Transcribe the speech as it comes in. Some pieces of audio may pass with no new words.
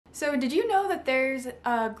So did you know that there's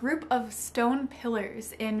a group of stone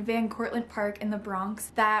pillars in Van Cortlandt Park in the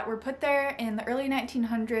Bronx that were put there in the early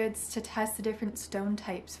 1900s to test the different stone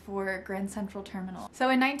types for Grand Central Terminal?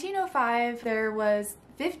 So in 1905, there was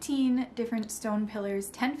 15 different stone pillars,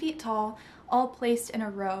 10 feet tall, all placed in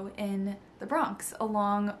a row in the Bronx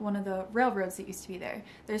along one of the railroads that used to be there.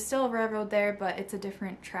 There's still a railroad there, but it's a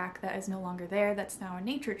different track that is no longer there. That's now a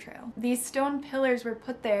nature trail. These stone pillars were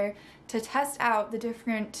put there to test out the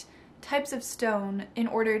different types of stone in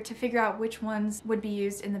order to figure out which ones would be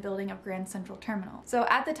used in the building of Grand Central Terminal. So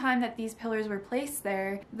at the time that these pillars were placed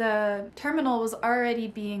there, the terminal was already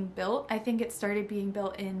being built. I think it started being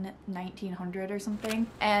built in 1900 or something.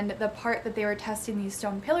 And the part that they were testing these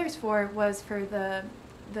stone pillars for was for the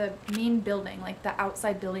main building, like the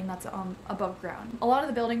outside building that's above ground. A lot of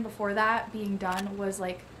the building before that being done was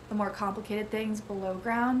like the more complicated things below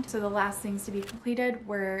ground, so the last things to be completed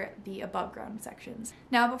were the above ground sections.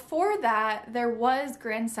 Now before that, there was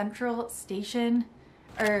Grand Central Station,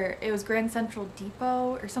 or it was Grand Central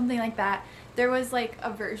Depot or something like that. There was like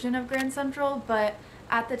a version of Grand Central, but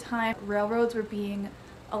at the time railroads were being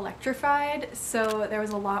electrified, so there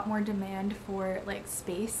was a lot more demand for like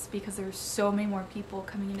space because there were so many more people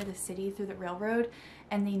coming into the city through the railroad,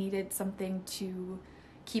 and they needed something to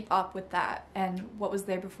keep up with that, and what was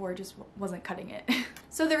there before just wasn't cutting it.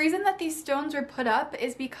 So the reason that these stones were put up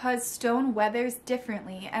is because stone weathers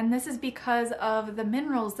differently, and this is because of the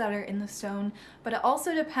minerals that are in the stone, but it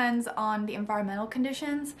also depends on the environmental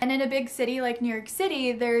conditions. And in a big city like New York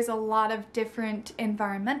City, there's a lot of different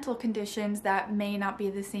environmental conditions that may not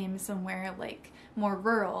be the same somewhere like more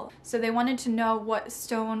rural. So they wanted to know what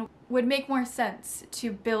stone would make more sense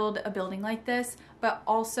to build a building like this, but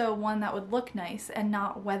also one that would look nice and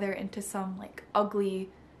not weather into some like ugly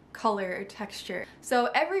color or texture. So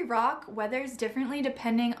every rock weathers differently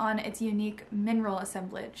depending on its unique mineral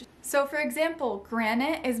assemblage. So for example,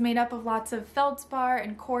 granite is made up of lots of feldspar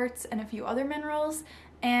and quartz and a few other minerals,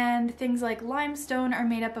 and things like limestone are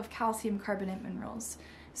made up of calcium carbonate minerals.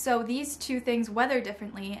 So these two things weather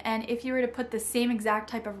differently, and if you were to put the same exact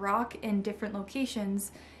type of rock in different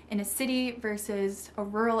locations, in a city versus a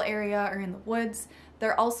rural area or in the woods,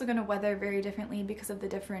 they're also going to weather very differently because of the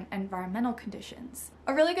different environmental conditions.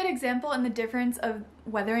 A really good example in the difference of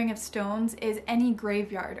weathering of stones is any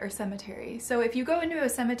graveyard or cemetery. So if you go into a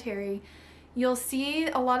cemetery, you'll see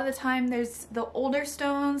a lot of the time there's the older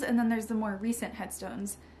stones and then there's the more recent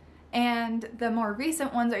headstones. And the more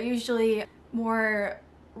recent ones are usually more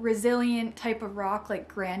resilient type of rock, like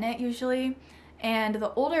granite usually, and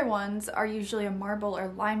the older ones are usually a marble or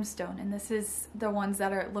limestone, and this is the ones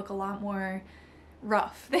that look a lot more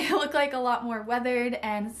rough. They look like a lot more weathered,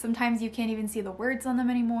 and sometimes you can't even see the words on them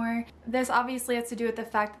anymore. This obviously has to do with the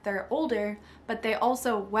fact that they're older, but they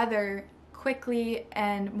also weather quickly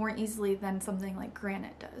and more easily than something like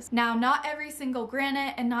granite does. Now, not every single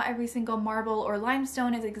granite and not every single marble or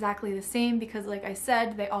limestone is exactly the same because, like I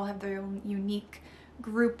said, they all have their own unique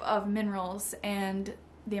group of minerals and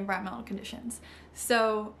the environmental conditions.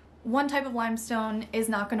 So one type of limestone is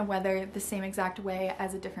not going to weather the same exact way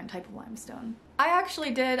as a different type of limestone. I actually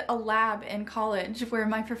did a lab in college where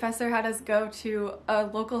my professor had us go to a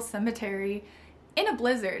local cemetery in a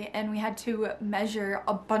blizzard, and we had to measure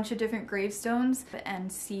a bunch of different gravestones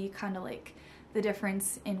and see kind of like the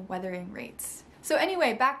difference in weathering rates. So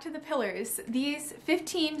anyway, back to the pillars. These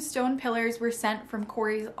 15 stone pillars were sent from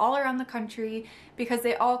quarries all around the country because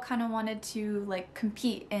they all kind of wanted to like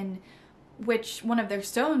compete in which one of their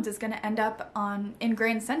stones is going to end up in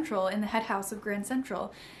Grand Central, in the head house of Grand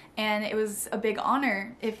Central. And it was a big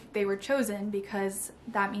honor if they were chosen because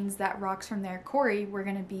that means that rocks from their quarry were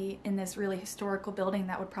going to be in this really historical building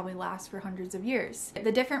that would probably last for hundreds of years.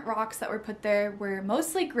 The different rocks that were put there were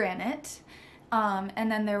mostly granite, and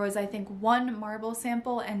then there was, I think, 1 marble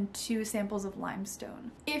sample and 2 samples of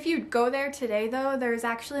limestone. If you go there today though, there's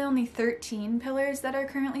actually only 13 pillars that are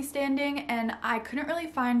currently standing, and I couldn't really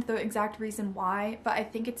find the exact reason why, but I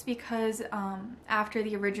think it's because after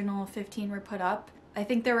the original 15 were put up, I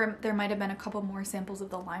think there might have been a couple more samples of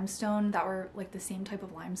the limestone that were like the same type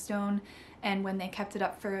of limestone, and when they kept it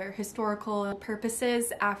up for historical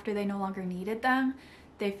purposes after they no longer needed them,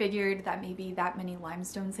 they figured that maybe that many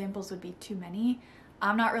limestone samples would be too many.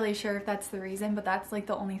 I'm not really sure if that's the reason, but that's like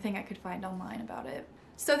the only thing I could find online about it.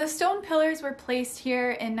 So the stone pillars were placed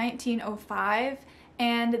here in 1905,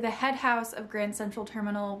 and the head house of Grand Central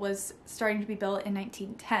Terminal was starting to be built in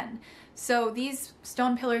 1910. So these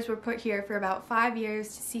stone pillars were put here for about 5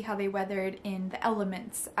 years to see how they weathered in the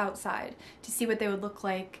elements outside, to see what they would look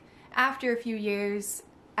like after a few years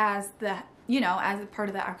as the you know, as a part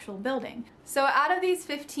of the actual building. So out of these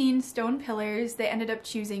 15 stone pillars, they ended up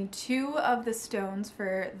choosing 2 of the stones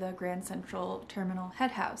for the Grand Central Terminal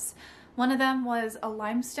head house. One of them was a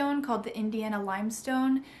limestone called the Indiana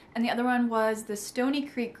Limestone, and the other one was the Stony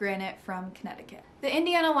Creek Granite from Connecticut. The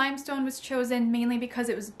Indiana Limestone was chosen mainly because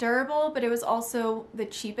it was durable, but it was also the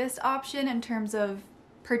cheapest option in terms of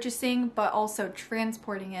purchasing, but also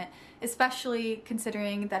transporting it, especially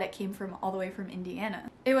considering that it came from all the way from Indiana.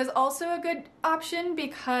 It was also a good option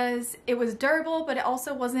because it was durable, but it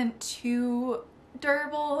also wasn't too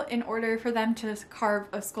durable in order for them to carve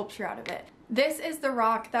a sculpture out of it. This is the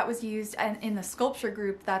rock that was used in the sculpture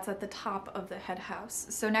group that's at the top of the head house.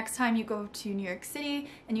 So next time you go to New York City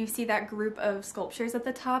and you see that group of sculptures at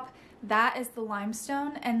the top, that is the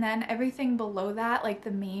limestone, and then everything below that, like the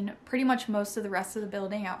main, pretty much most of the rest of the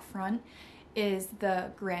building out front, is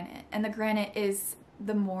the granite. And the granite is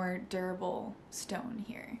the more durable stone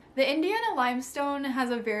here. The Indiana limestone has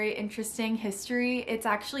a very interesting history. It's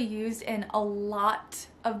actually used in a lot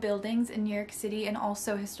of buildings in New York City and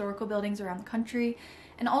also historical buildings around the country,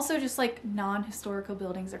 and also just like non-historical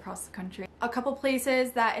buildings across the country. A couple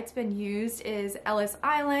places that it's been used is Ellis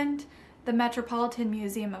Island, the Metropolitan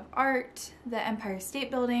Museum of Art, the Empire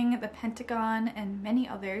State Building, the Pentagon, and many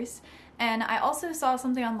others. And I also saw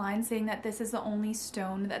something online saying that this is the only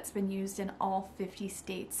stone that's been used in all 50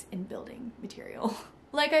 states in building material.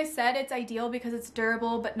 Like I said, it's ideal because it's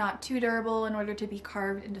durable but not too durable in order to be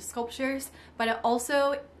carved into sculptures, but it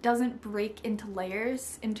also doesn't break into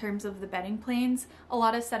layers in terms of the bedding planes. A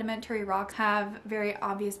lot of sedimentary rocks have very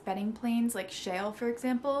obvious bedding planes, like shale for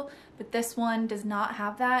example, but this one does not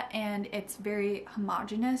have that, and it's very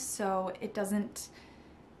homogeneous, so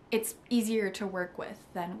it's easier to work with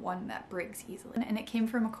than one that breaks easily. And it came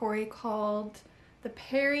from a quarry called the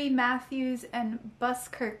Perry, Matthews, and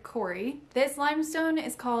Buskirk quarry. This limestone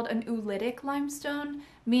is called an oolitic limestone,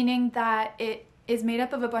 meaning that it is made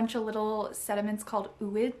up of a bunch of little sediments called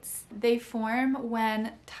ooids. They form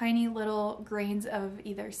when tiny little grains of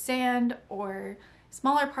either sand or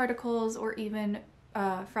smaller particles or even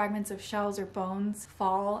fragments of shells or bones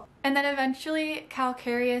fall. And then eventually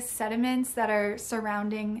calcareous sediments that are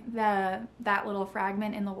surrounding that little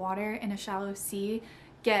fragment in the water in a shallow sea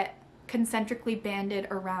get concentrically banded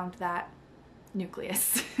around that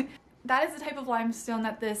nucleus. That is the type of limestone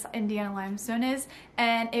that this Indiana limestone is,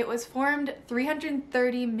 and it was formed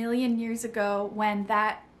 330 million years ago when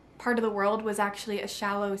that part of the world was actually a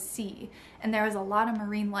shallow sea, and there was a lot of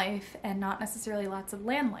marine life and not necessarily lots of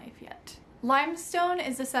land life yet. Limestone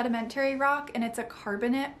is a sedimentary rock, and it's a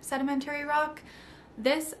carbonate sedimentary rock.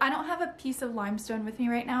 I don't have a piece of limestone with me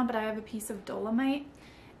right now, but I have a piece of dolomite.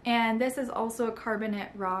 And this is also a carbonate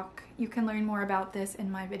rock. You can learn more about this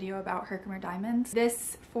in my video about Herkimer diamonds.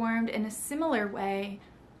 This formed in a similar way,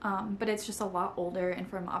 but it's just a lot older and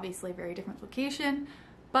from obviously a very different location.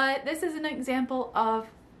 But this is an example of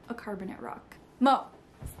a carbonate rock. Mo,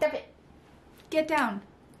 step it. Get down.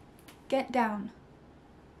 Get down.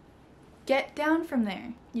 Get down from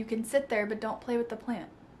there. You can sit there, but don't play with the plant.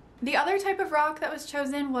 The other type of rock that was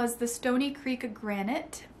chosen was the Stony Creek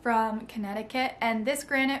Granite from Connecticut, and this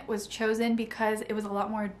granite was chosen because it was a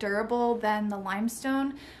lot more durable than the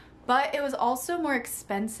limestone, but it was also more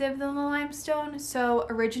expensive than the limestone. So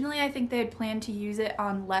originally I think they had planned to use it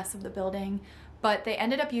on less of the building, but they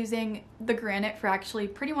ended up using the granite for actually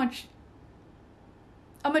pretty much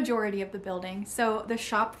a majority of the building. So the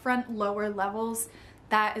shop front lower levels,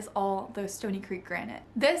 that is all the Stony Creek Granite.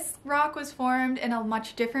 This rock was formed in a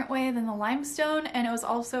much different way than the limestone, and it was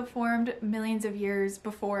also formed millions of years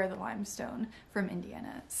before the limestone from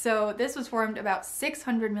Indiana. So this was formed about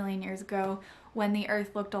 600 million years ago, when the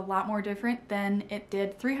earth looked a lot more different than it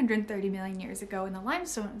did 330 million years ago when the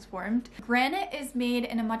limestone was formed. Granite is made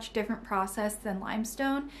in a much different process than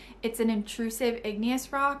limestone. It's an intrusive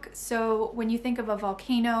igneous rock, so when you think of a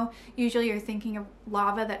volcano, usually you're thinking of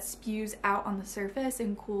lava that spews out on the surface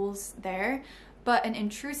and cools there, but an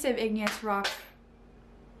intrusive igneous rock,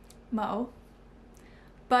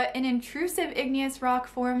 an intrusive igneous rock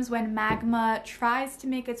forms when magma tries to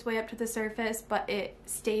make its way up to the surface, but it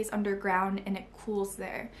stays underground and it cools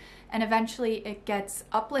there. And eventually it gets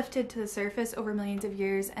uplifted to the surface over millions of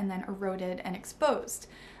years and then eroded and exposed.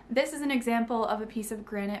 This is an example of a piece of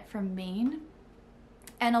granite from Maine.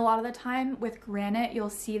 And a lot of the time with granite, you'll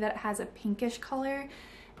see that it has a pinkish color,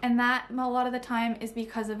 and that a lot of the time is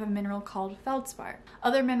because of a mineral called feldspar.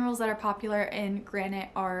 Other minerals that are popular in granite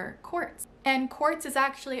are quartz. And quartz is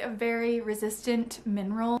actually a very resistant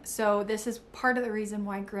mineral, so this is part of the reason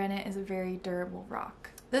why granite is a very durable rock.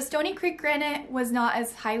 The Stony Creek Granite was not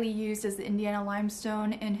as highly used as the Indiana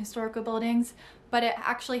Limestone in historical buildings, but it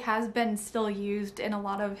actually has been still used in a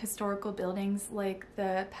lot of historical buildings like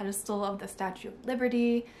the pedestal of the Statue of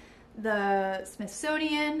Liberty, the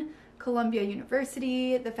Smithsonian, Columbia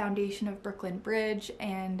University, the foundation of Brooklyn Bridge,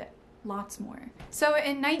 and lots more. So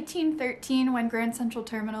in 1913, when Grand Central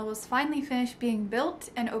Terminal was finally finished being built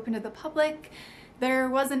and open to the public, there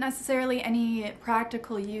wasn't necessarily any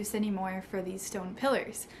practical use anymore for these stone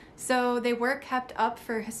pillars. So they were kept up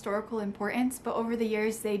for historical importance, but over the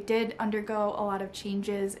years they did undergo a lot of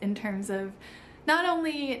changes in terms of not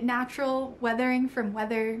only natural weathering from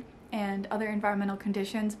weather and other environmental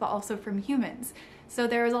conditions, but also from humans. So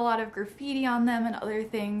there was a lot of graffiti on them and other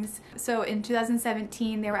things. So in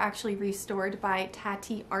 2017, they were actually restored by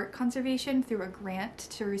Tati Art Conservation through a grant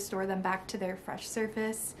to restore them back to their fresh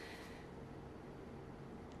surface.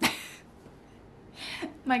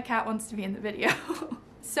 My cat wants to be in the video.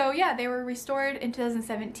 So yeah, they were restored in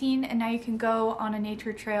 2017, and now you can go on a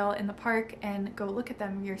nature trail in the park and go look at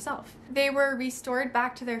them yourself. They were restored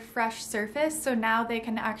back to their fresh surface, so now they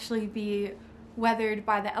can actually be weathered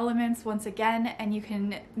by the elements once again, and you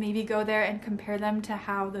can maybe go there and compare them to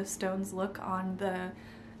how the stones look on the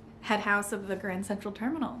head house of the Grand Central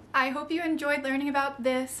Terminal. I hope you enjoyed learning about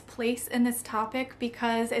this place and this topic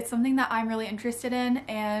because it's something that I'm really interested in,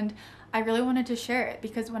 and I really wanted to share it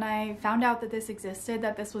because when I found out that this existed,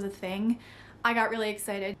 that this was a thing, I got really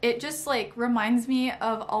excited. It just like reminds me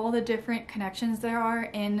of all the different connections there are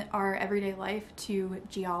in our everyday life to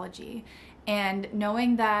geology. And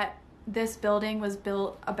knowing that this building was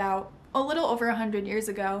built about a little over 100 years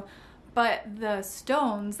ago, but the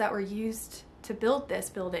stones that were used to build this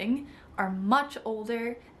building are much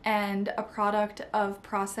older and a product of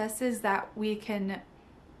processes that we can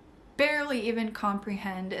barely even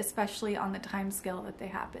comprehend, especially on the time scale that they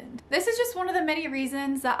happened. This is just one of the many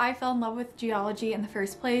reasons that I fell in love with geology in the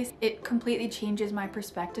first place. It completely changes my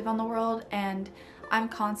perspective on the world, and I'm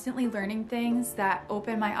constantly learning things that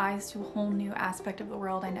open my eyes to a whole new aspect of the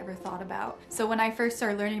world I never thought about. So when I first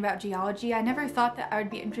started learning about geology, I never thought that I would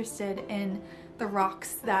be interested in the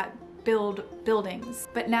rocks that build buildings.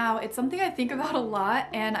 But now it's something I think about a lot,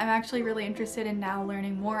 and I'm actually really interested in now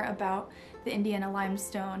learning more about the Indiana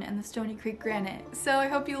Limestone and the Stony Creek Granite. So I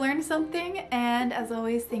hope you learned something, and as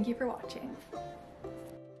always, thank you for watching.